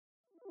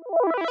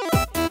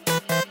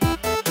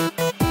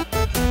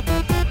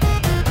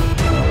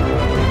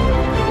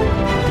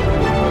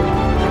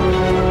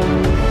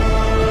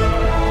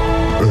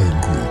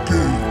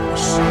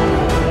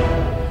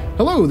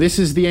this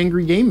is the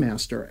Angry Game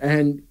Master.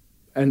 And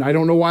I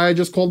don't know why I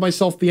just called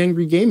myself the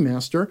Angry Game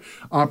Master.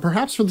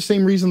 Perhaps for the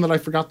same reason that I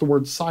forgot the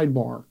word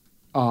sidebar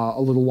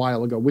a little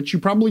while ago, which you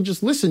probably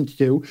just listened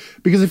to,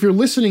 because if you're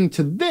listening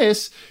to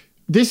this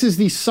is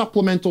the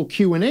supplemental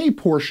Q&A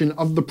portion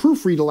of the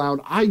Proofread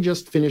Aloud I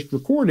just finished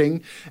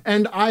recording,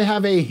 and I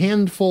have a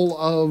handful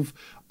of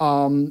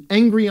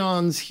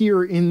Angryons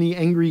here in the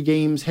Angry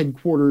Games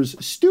headquarters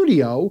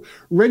studio,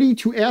 ready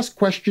to ask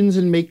questions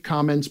and make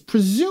comments,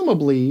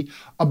 presumably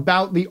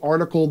about the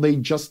article they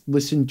just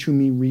listened to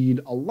me read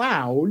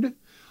aloud.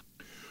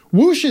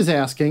 Whoosh is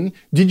asking,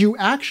 did you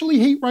actually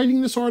hate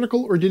writing this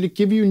article, or did it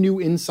give you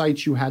new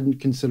insights you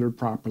hadn't considered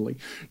properly?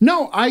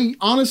 No, I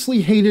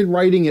honestly hated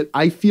writing it.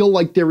 I feel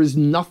like there is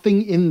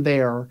nothing in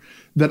there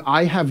that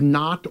I have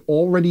not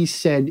already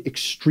said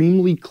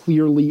extremely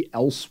clearly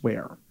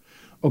elsewhere.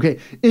 Okay,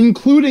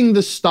 including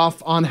the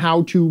stuff on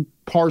how to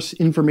parse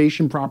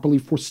information properly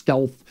for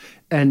stealth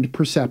and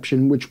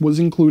perception, which was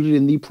included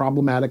in the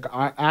problematic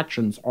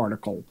actions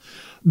article.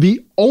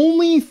 The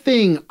only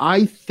thing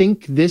I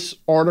think this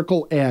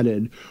article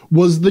added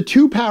was the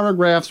 2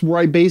 paragraphs where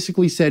I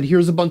basically said,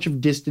 here's a bunch of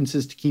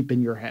distances to keep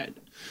in your head.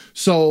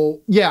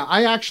 So yeah,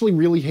 I actually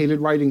really hated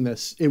writing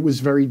this. It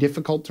was very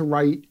difficult to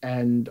write,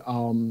 and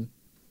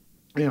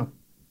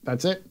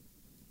that's it.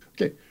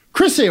 Okay.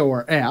 Chris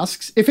Aor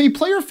asks, if a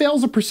player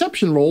fails a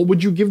perception roll,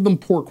 would you give them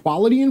poor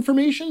quality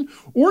information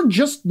or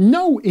just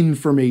no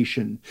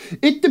information?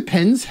 It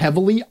depends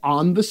heavily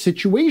on the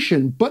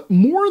situation, but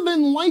more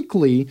than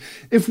likely,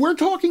 if we're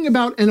talking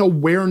about an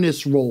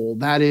awareness roll,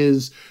 that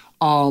is,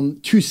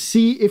 to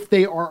see if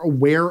they are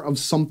aware of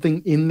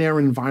something in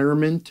their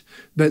environment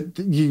that,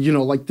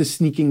 like the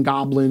sneaking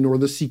goblin or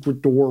the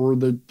secret door or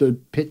the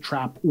pit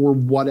trap or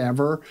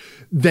whatever,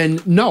 then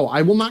no,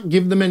 I will not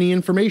give them any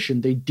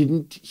information.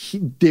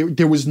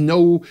 There was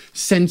no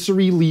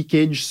sensory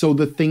leakage, so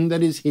the thing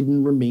that is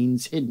hidden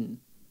remains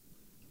hidden.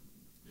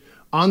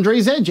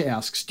 Andre's Edge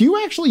asks, do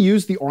you actually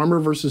use the armor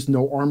versus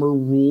no armor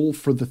rule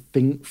for the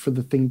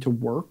thing to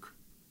work?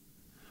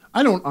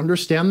 I don't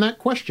understand that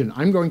question.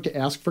 I'm going to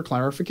ask for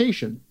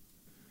clarification.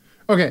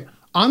 Okay,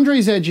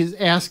 Andre's Edge is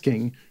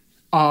asking,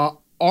 are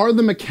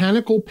the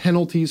mechanical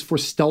penalties for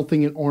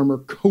stealthing and armor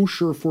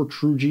kosher for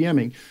true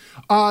GMing?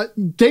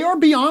 They are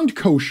beyond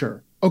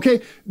kosher.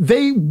 Okay,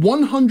 they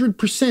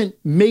 100%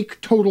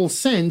 make total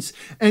sense,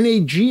 and a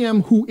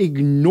GM who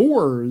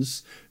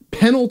ignores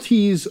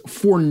penalties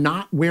for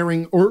not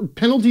wearing, or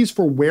penalties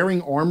for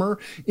wearing armor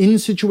in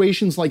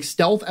situations like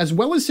stealth, as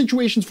well as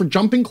situations for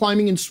jumping,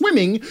 climbing, and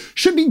swimming,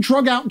 should be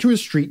drug out into a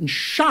street and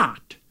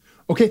shot.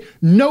 Okay,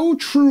 no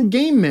true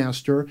game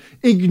master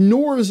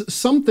ignores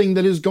something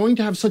that is going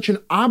to have such an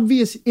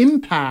obvious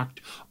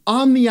impact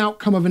on the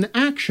outcome of an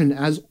action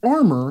as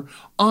armor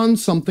on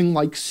something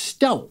like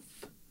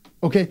stealth.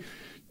 Okay,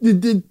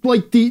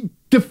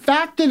 the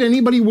fact that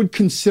anybody would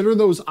consider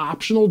those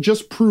optional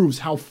just proves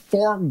how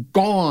far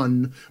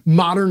gone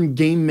modern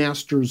game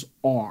masters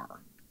are.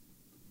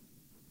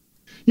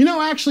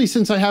 Actually,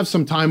 since I have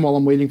some time while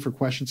I'm waiting for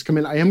questions to come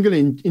in, I am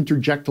going to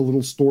interject a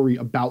little story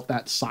about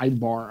that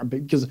sidebar,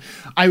 because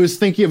I was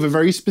thinking of a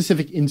very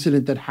specific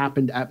incident that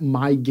happened at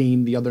my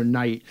game the other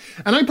night.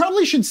 And I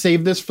probably should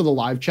save this for the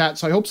live chat,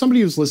 so I hope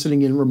somebody who's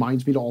listening in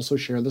reminds me to also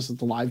share this at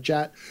the live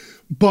chat.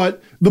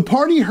 But the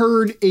party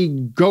heard a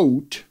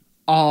goat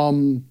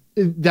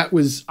that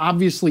was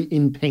obviously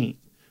in pain,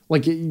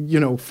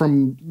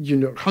 from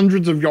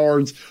hundreds of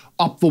yards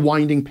up the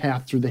winding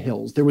path through the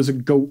hills. There was a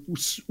goat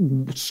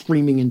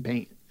screaming in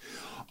pain.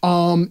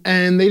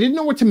 And they didn't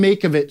know what to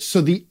make of it.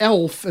 So the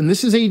elf, and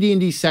this is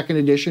AD&D 2nd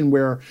edition,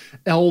 where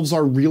elves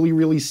are really,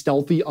 really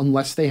stealthy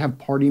unless they have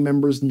party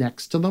members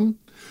next to them.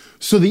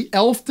 So the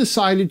elf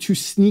decided to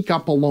sneak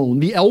up alone.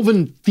 The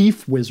elven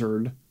thief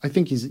wizard, I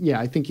think he's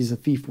a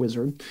thief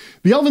wizard.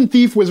 The elven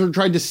thief wizard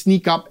tried to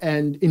sneak up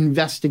and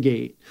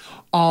investigate.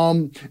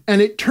 And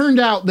it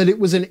turned out that it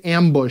was an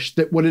ambush,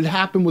 that what had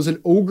happened was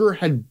an ogre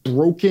had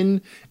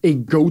broken a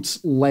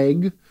goat's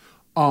leg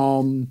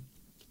in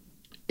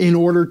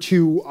order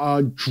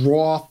to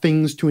draw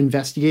things to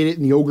investigate it.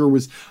 And the ogre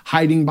was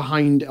hiding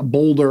behind a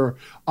boulder,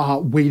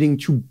 waiting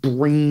to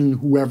brain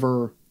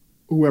whoever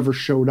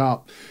showed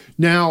up.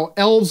 Now,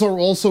 elves are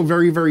also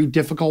very, very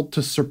difficult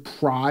to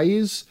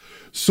surprise.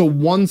 So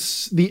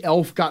once the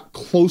elf got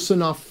close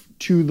enough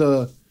to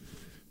the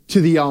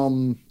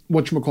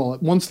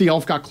once the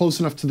elf got close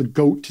enough to the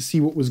goat to see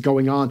what was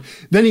going on,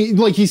 then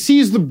he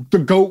sees the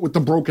goat with the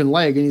broken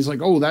leg, and he's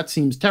like, oh, that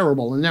seems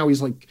terrible. And now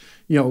he's like,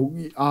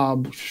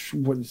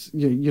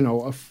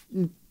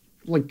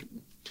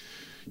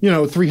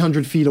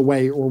 300 feet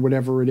away or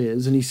whatever it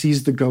is, and he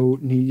sees the goat,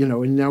 and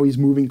and now he's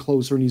moving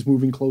closer, and he's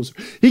moving closer.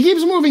 He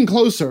keeps moving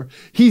closer.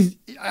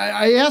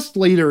 I asked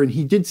later, and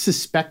he did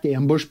suspect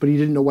ambush, but he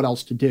didn't know what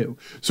else to do.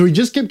 So he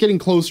just kept getting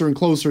closer and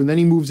closer, and then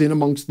he moves in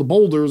amongst the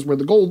boulders where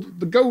the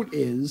goat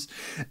is,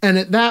 and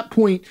at that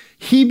point,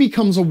 he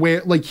becomes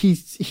aware, he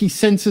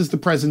senses the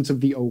presence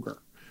of the ogre.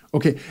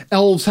 Okay,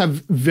 elves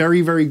have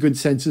very, very good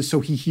senses, so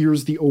he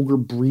hears the ogre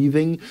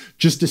breathing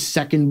just a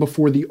second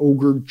before the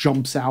ogre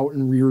jumps out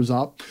and rears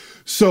up.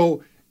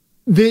 So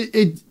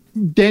then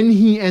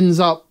he ends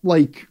up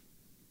like,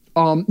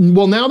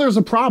 well, now there's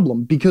a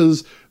problem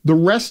because the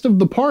rest of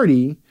the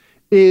party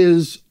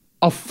is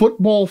a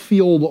football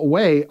field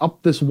away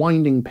up this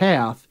winding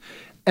path,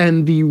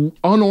 and the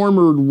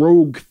unarmored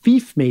rogue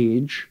thief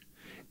mage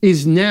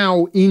is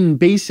now in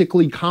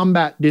basically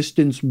combat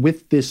distance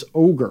with this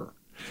ogre.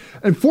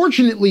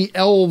 Unfortunately,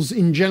 elves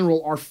in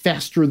general are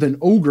faster than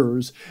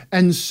ogres,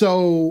 and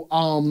so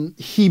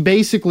he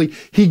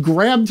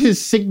grabbed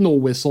his signal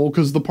whistle,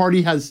 because the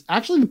party has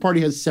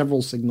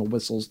several signal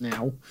whistles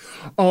now.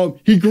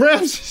 He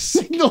grabs his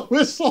signal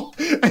whistle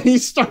and he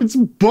starts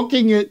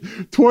booking it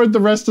toward the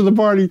rest of the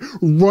party,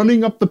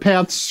 running up the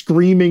path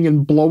screaming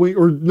and blowing,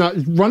 or not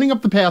running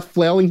up the path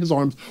flailing his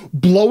arms,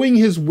 blowing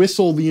his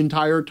whistle the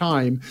entire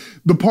time.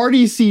 The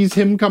party sees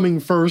him coming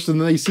first, and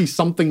then they see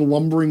something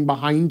lumbering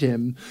behind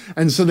him.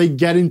 And so they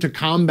get into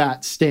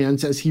combat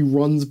stance as he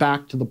runs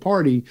back to the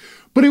party.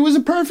 But it was a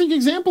perfect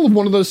example of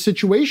one of those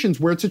situations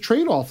where it's a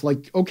trade-off.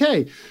 Like,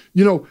 okay,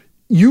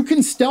 you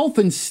can stealth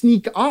and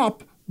sneak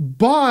up,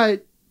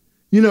 but,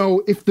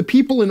 if the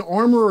people in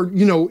armor,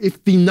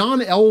 if the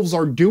non-elves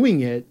are doing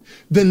it,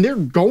 then they're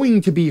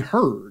going to be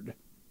heard,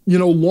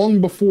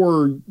 long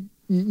before,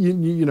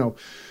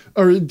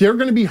 or they're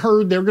going to be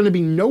heard, they're going to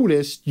be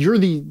noticed. You're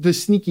the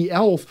sneaky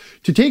elf.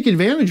 To take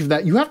advantage of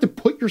that, you have to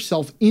put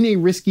yourself in a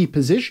risky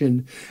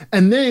position,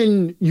 and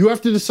then you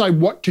have to decide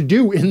what to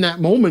do in that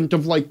moment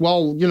of like,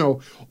 well,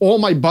 all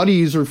my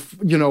buddies are,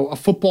 a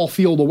football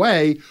field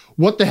away.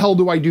 What the hell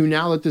do I do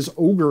now that this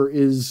ogre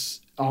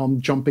is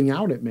jumping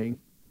out at me?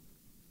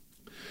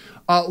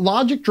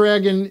 Logic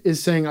Dragon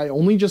is saying, I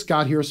only just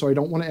got here, so I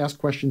don't want to ask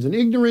questions in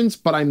ignorance,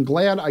 but I'm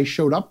glad I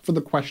showed up for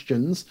the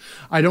questions.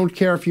 I don't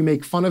care if you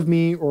make fun of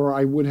me, or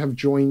I would have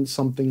joined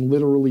something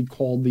literally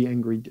called the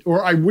Angry,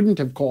 or I wouldn't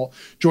have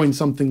joined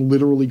something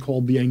literally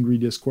called the Angry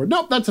Discord.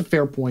 Nope, that's a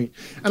fair point,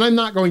 and I'm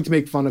not going to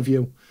make fun of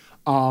you.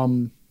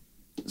 Nope.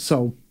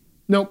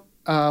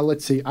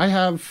 Let's see. I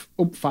have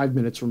 5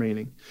 minutes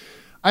remaining.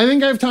 I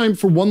think I have time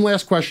for one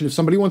last question. If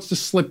somebody wants to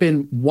slip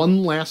in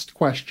one last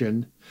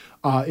question,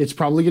 it's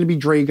probably going to be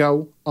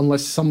Drago,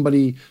 unless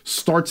somebody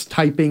starts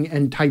typing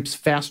and types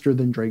faster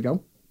than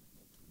Drago.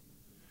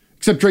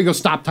 Except Drago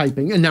stopped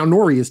typing, and now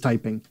Nori is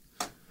typing.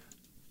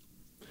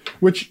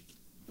 Which,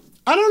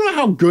 I don't know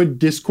how good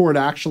Discord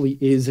actually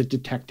is at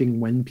detecting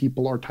when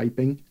people are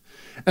typing.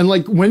 And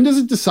like, when does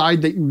it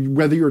decide that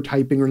whether you're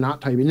typing or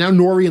not typing? Now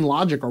Nori and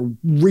Logic are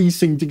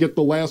racing to get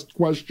the last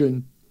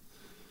question.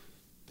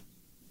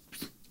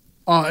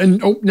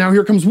 Now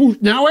here comes Woosh.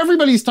 Now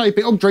everybody's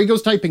typing. Oh,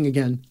 Drago's typing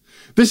again.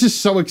 This is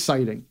so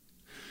exciting.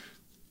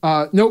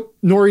 Nope,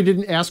 Nori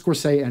didn't ask or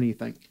say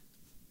anything.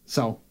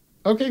 So,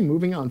 okay,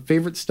 moving on.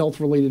 Favorite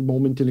stealth-related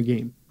moment in a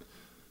game.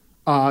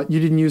 You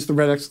didn't use the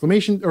red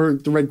exclamation, or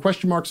the red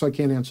question mark, so I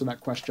can't answer that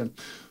question.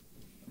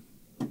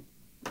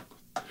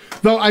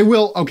 Though I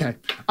will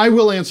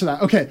answer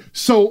that. Okay,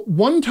 so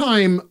one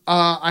time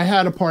I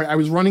had a party, I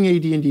was running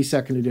AD&D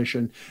 2nd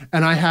edition,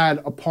 and I had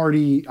a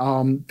party,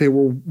 they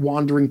were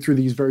wandering through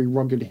these very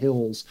rugged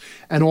hills,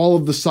 and all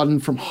of a sudden,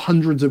 from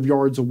hundreds of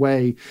yards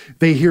away,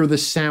 they hear the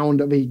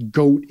sound of a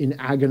goat in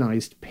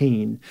agonized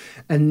pain.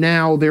 And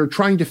now they're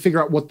trying to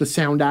figure out what the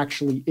sound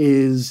actually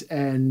is,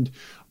 and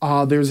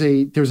there's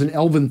an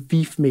elven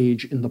thief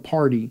mage in the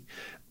party.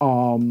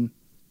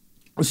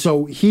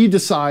 So he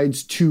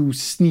decides to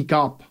sneak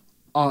up.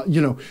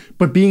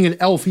 But being an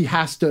elf, he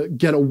has to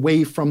get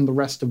away from the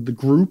rest of the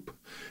group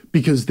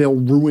because they'll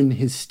ruin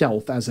his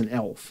stealth as an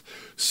elf.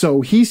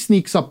 So he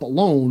sneaks up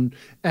alone,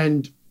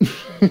 and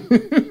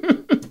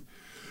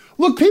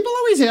look, people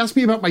always ask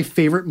me about my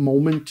favorite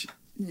moment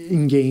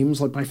in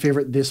games, like my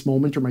favorite this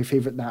moment or my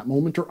favorite that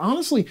moment, or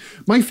honestly,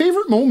 my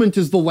favorite moment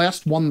is the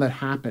last one that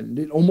happened.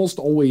 It almost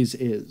always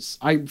is.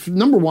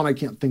 Number one, I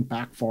can't think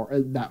back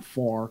that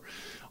far.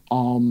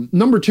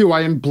 Number two,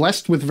 I am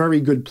blessed with very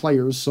good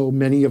players, so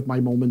many of my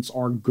moments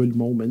are good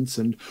moments.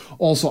 And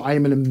also, I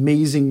am an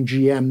amazing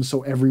GM,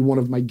 so every one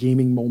of my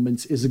gaming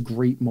moments is a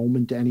great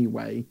moment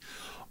anyway.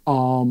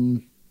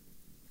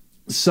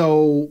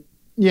 So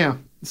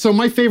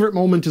my favorite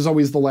moment is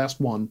always the last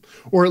one,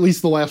 or at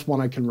least the last one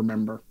I can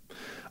remember.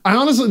 I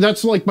honestly,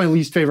 that's like my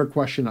least favorite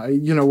question.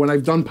 When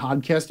I've done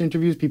podcast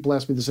interviews, people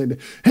ask me the same thing.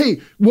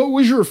 Hey, what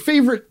was your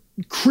favorite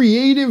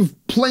creative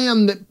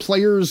plan that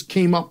players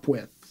came up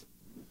with?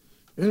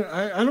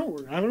 I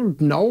don't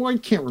know. I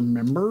can't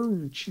remember.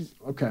 Jeez,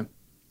 okay.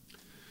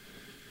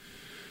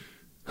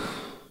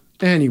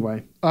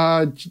 Anyway,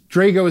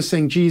 Drago is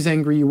saying, geez,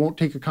 Angry, you won't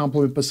take a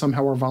compliment, but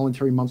somehow our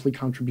voluntary monthly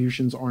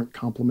contributions aren't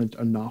compliment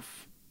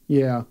enough.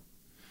 Yeah,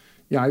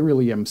 I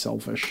really am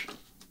selfish.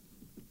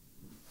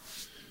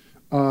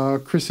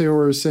 Chris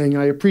Aor is saying,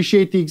 I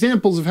appreciate the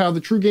examples of how the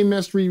true game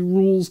mastery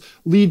rules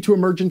lead to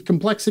emergent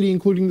complexity,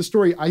 including the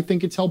story. I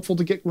think it's helpful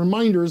to get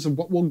reminders of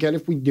what we'll get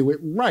if we do it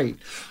right.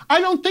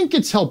 I don't think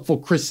it's helpful,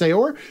 Chris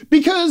Aor,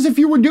 because if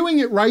you were doing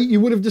it right,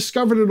 you would have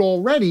discovered it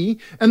already.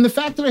 And the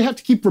fact that I have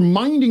to keep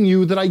reminding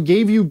you that I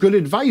gave you good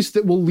advice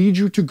that will lead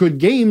you to good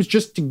games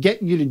just to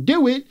get you to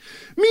do it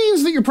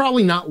means that you're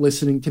probably not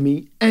listening to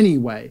me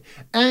anyway.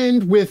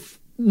 And with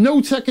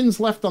no seconds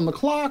left on the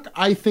clock,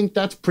 I think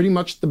that's pretty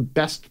much the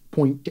best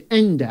point to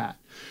end at.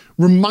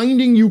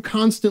 Reminding you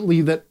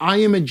constantly that I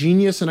am a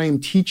genius and I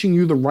am teaching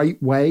you the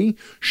right way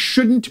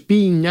shouldn't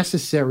be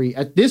necessary.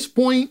 At this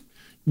point,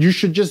 you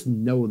should just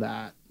know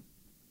that.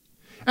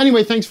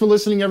 Anyway, thanks for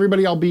listening,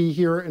 everybody. I'll be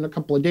here in a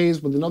couple of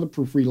days with another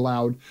Proofread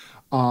Aloud,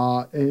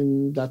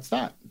 and that's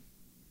that.